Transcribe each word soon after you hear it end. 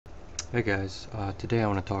Hey guys, today I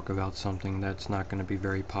want to talk about something that's not going to be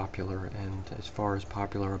very popular, and as far as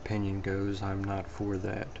popular opinion goes, I'm not for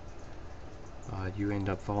that. You end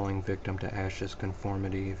up falling victim to Ash's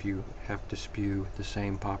conformity if you have to spew the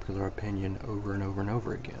same popular opinion over and over and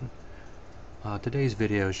over again. Today's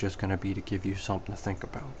video is just going to be to give you something to think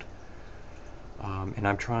about. And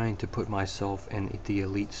I'm trying to put myself in the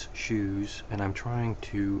elite's shoes, and I'm trying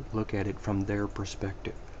to look at it from their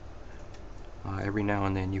perspective. Every now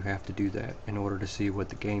and then you have to do that in order to see what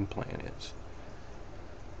the game plan is.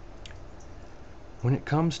 When it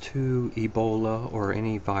comes to Ebola or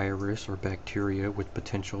any virus or bacteria with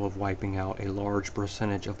potential of wiping out a large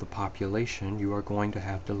percentage of the population, you are going to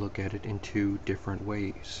have to look at it in two different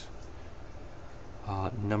ways.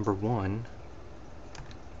 Number one,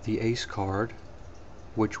 the ACE card,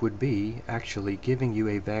 which would be actually giving you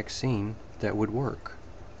a vaccine that would work.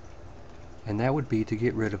 And that would be to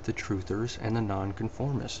get rid of the truthers and the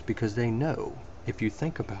nonconformists, because they know, if you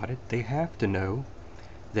think about it, they have to know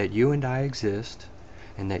that you and I exist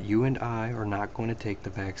and that you and I are not going to take the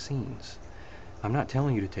vaccines. I'm not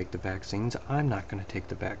telling you to take the vaccines. I'm not going to take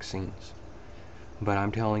the vaccines. But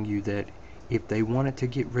I'm telling you that if they wanted to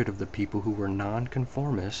get rid of the people who were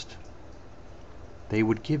nonconformist, they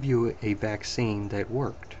would give you a vaccine that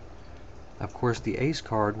worked. Of course, the ACE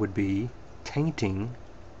card would be tainting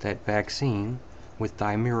that vaccine with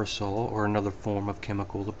thimerosal or another form of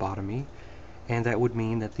chemical lobotomy, and that would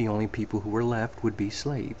mean that the only people who were left would be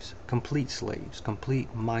slaves,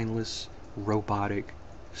 complete mindless, robotic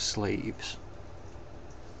slaves.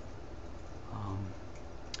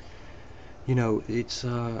 It's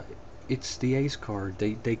the ACE card.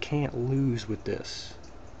 They can't lose with this.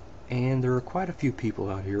 And there are quite a few people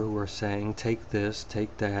out here who are saying, take this,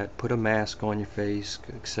 take that, put a mask on your face,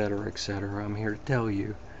 etc., etc. I'm here to tell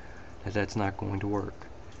you that that's not going to work.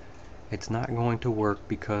 It's not going to work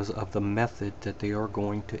because of the method that they are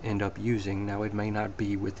going to end up using. Now, it may not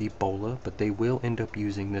be with Ebola, but they will end up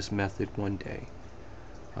using this method one day.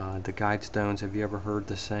 The Guidestones, have you ever heard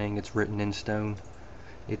the saying, it's written in stone?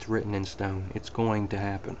 It's written in stone. It's going to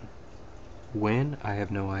happen. When? I have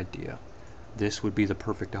no idea. This would be the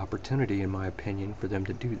perfect opportunity, in my opinion, for them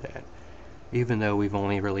to do that. Even though we've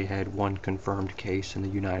only really had one confirmed case in the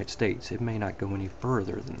United States, it may not go any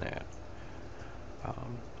further than that.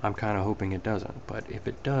 I'm kind of hoping it doesn't, but if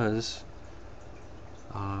it does,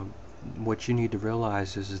 what you need to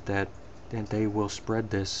realize is that they will spread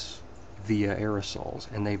this via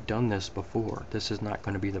aerosols, and they've done this before. This is not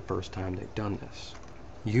going to be the first time they've done this.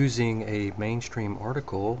 Using a mainstream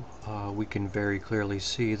article, we can very clearly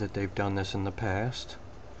see that they've done this in the past,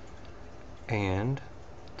 and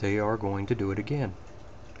they are going to do it again.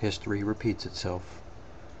 History repeats itself.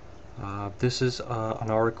 This is an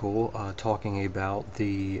article talking about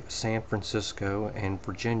the San Francisco and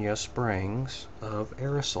Virginia sprayings of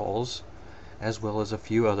aerosols, as well as a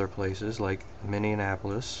few other places like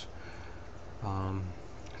Minneapolis,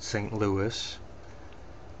 St. Louis,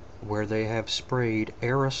 where they have sprayed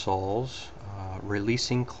aerosols,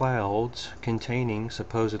 releasing clouds containing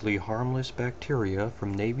supposedly harmless bacteria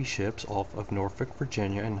from Navy ships off of Norfolk,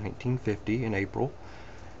 Virginia in 1950 in April,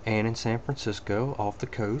 and in San Francisco off the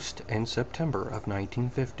coast in September of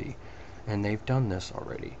 1950. And they've done this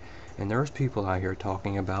already. And there's people out here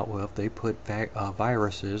talking about, well, if they put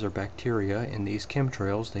viruses or bacteria in these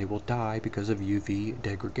chemtrails, they will die because of UV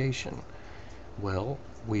degradation. Well,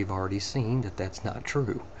 we've already seen that that's not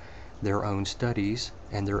true. Their own studies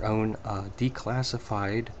and their own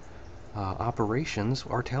declassified operations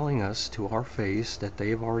are telling us to our face that they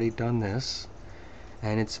have already done this,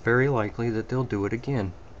 and it's very likely that they'll do it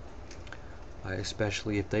again,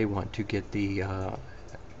 especially if they want to get the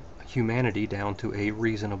humanity down to a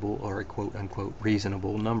reasonable, or a quote-unquote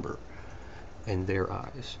reasonable number in their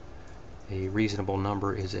eyes. A reasonable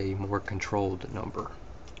number is a more controlled number.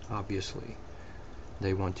 Obviously,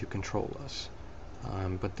 they want to control us.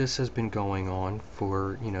 But this has been going on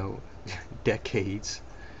for, decades.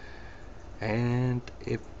 And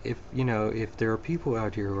if there are people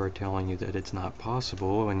out here who are telling you that it's not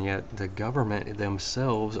possible, and yet the government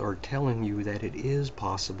themselves are telling you that it is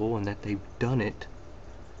possible and that they've done it,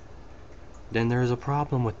 then there's a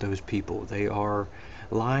problem with those people. They are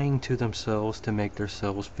lying to themselves to make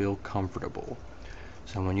themselves feel comfortable.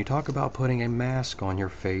 So when you talk about putting a mask on your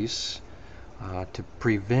face to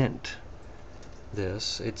prevent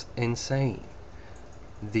this, it's insane.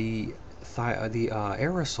 The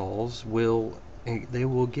aerosols will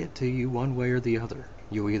get to you one way or the other.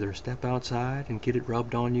 You'll either step outside and get it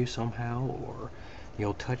rubbed on you somehow, or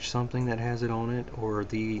you'll touch something that has it on it, or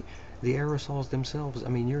the aerosols themselves. I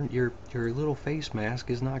mean, your little face mask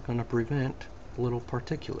is not going to prevent little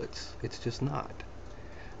particulates. It's just not.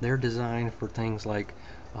 They're designed for things like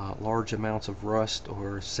large amounts of rust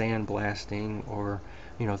or sandblasting or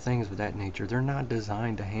things of that nature. They're not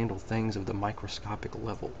designed to handle things of the microscopic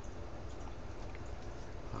level,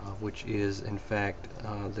 which is in fact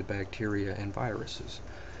the bacteria and viruses.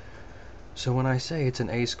 So when I say it's an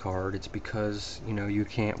ace card, it's because you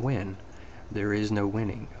can't win. There is no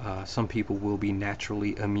winning. Some people will be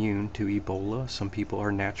naturally immune to Ebola. Some people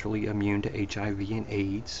are naturally immune to HIV and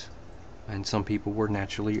AIDS. And some people were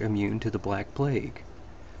naturally immune to the Black Plague.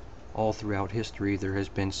 All throughout history, there has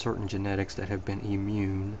been certain genetics that have been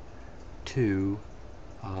immune to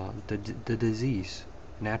the disease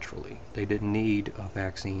naturally. They didn't need a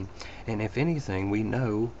vaccine. And if anything, we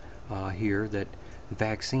know here that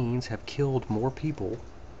vaccines have killed more people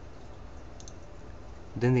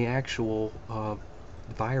than the actual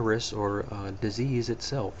virus or disease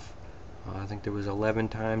itself. I think there was 11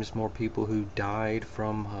 times more people who died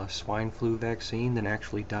from swine flu vaccine than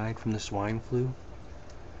actually died from the swine flu.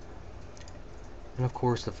 And of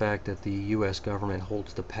course the fact that the US government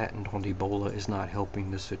holds the patent on Ebola is not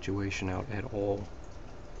helping this situation out at all.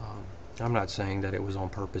 I'm not saying that it was on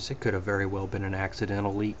purpose. It could have very well been an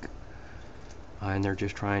accidental leak. And they're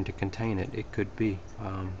just trying to contain it. It could be.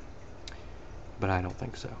 But I don't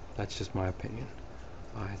think so. That's just my opinion.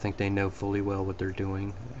 I think they know fully well what they're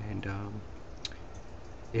doing, and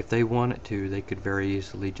if they wanted to, they could very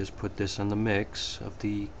easily just put this in the mix of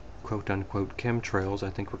the quote-unquote chemtrails. I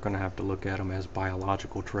think we're going to have to look at them as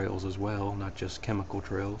biological trails as well, not just chemical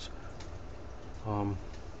trails.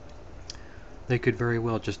 They could very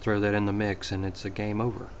well just throw that in the mix and it's a game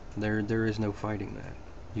over. There is no fighting that.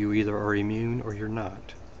 You either are immune or you're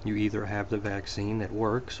not. You either have the vaccine that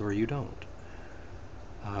works or you don't.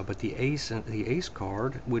 But the ace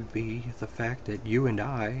card would be the fact that you and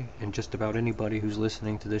I, and just about anybody who's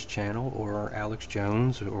listening to this channel, or Alex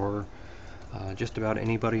Jones, or just about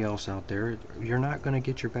anybody else out there, you're not going to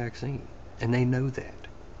get your vaccine. And they know that.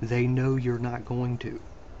 They know you're not going to.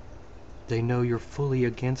 They know you're fully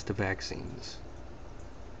against the vaccines.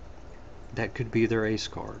 That could be their ace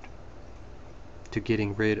card to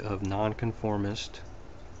getting rid of nonconformists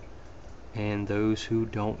and those who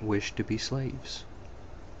don't wish to be slaves.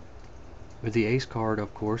 But the ace card,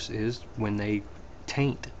 of course, is when they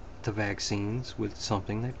taint the vaccines with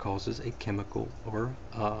something that causes a chemical or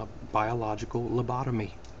biological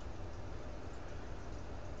lobotomy.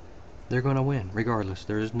 They're going to win, regardless.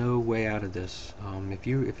 There's no way out of this. If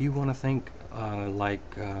you want to think like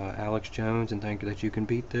Alex Jones and think that you can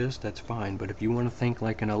beat this, that's fine. But if you want to think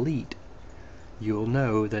like an elite, you'll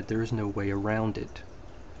know that there's no way around it.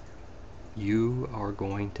 You are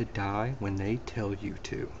going to die when they tell you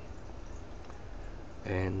to.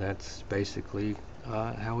 And that's basically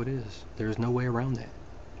how it is. There's no way around that.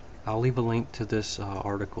 I'll leave a link to this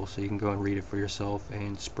article so you can go and read it for yourself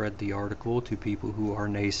and spread the article to people who are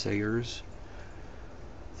naysayers,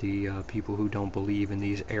 the people who don't believe in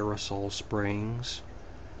these aerosol sprayings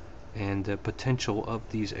and the potential of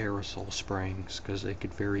these aerosol sprayings, because they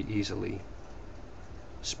could very easily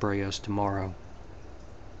spray us tomorrow.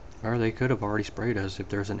 Or they could have already sprayed us. If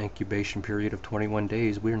there's an incubation period of 21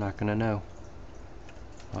 days, we're not going to know.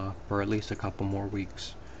 For at least a couple more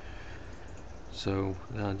weeks. So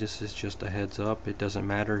this is just a heads up. It doesn't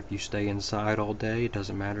matter if you stay inside all day. It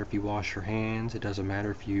doesn't matter if you wash your hands. It doesn't matter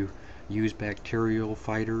if you use bacterial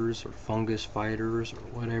fighters or fungus fighters or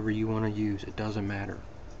whatever you want to use. It doesn't matter.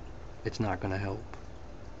 It's not going to help.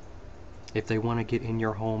 If they want to get in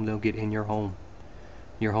your home, they'll get in your home.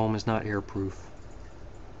 Your home is not airproof.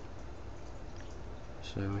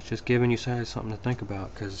 So it's just giving you guys something to think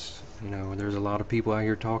about, because there's a lot of people out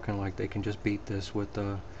here talking like they can just beat this with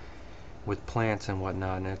plants and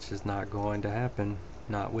whatnot, and it's just not going to happen.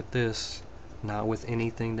 Not with this. Not with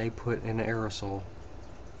anything they put in the aerosol.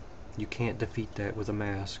 You can't defeat that with a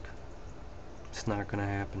mask. It's not going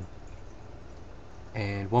to happen.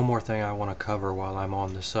 And one more thing I want to cover while I'm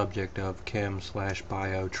on the subject of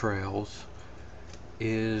chem/bio trails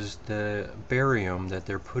is the barium that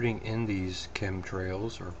they're putting in these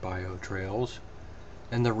chemtrails or biotrails,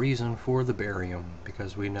 and the reason for the barium,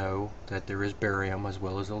 because we know that there is barium as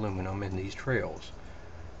well as aluminum in these trails.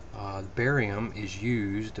 Barium is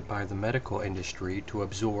used by the medical industry to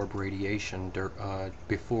absorb radiation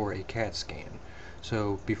before a CAT scan.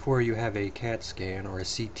 So before you have a CAT scan or a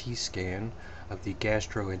CT scan of the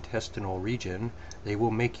gastrointestinal region, they will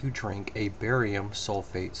make you drink a barium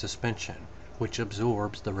sulfate suspension, which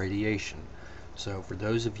absorbs the radiation. So for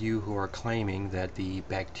those of you who are claiming that the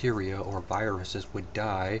bacteria or viruses would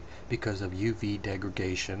die because of UV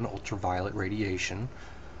degradation, ultraviolet radiation,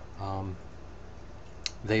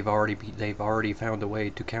 they've already found a way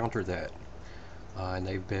to counter that, and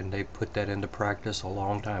they put that into practice a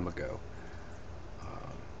long time ago.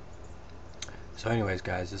 So anyways,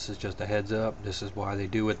 guys, this is just a heads up. This is why they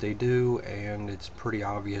do what they do, and it's pretty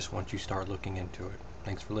obvious once you start looking into it.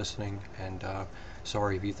 Thanks for listening, and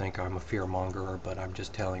sorry if you think I'm a fearmonger, but I'm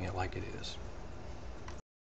just telling it like it is.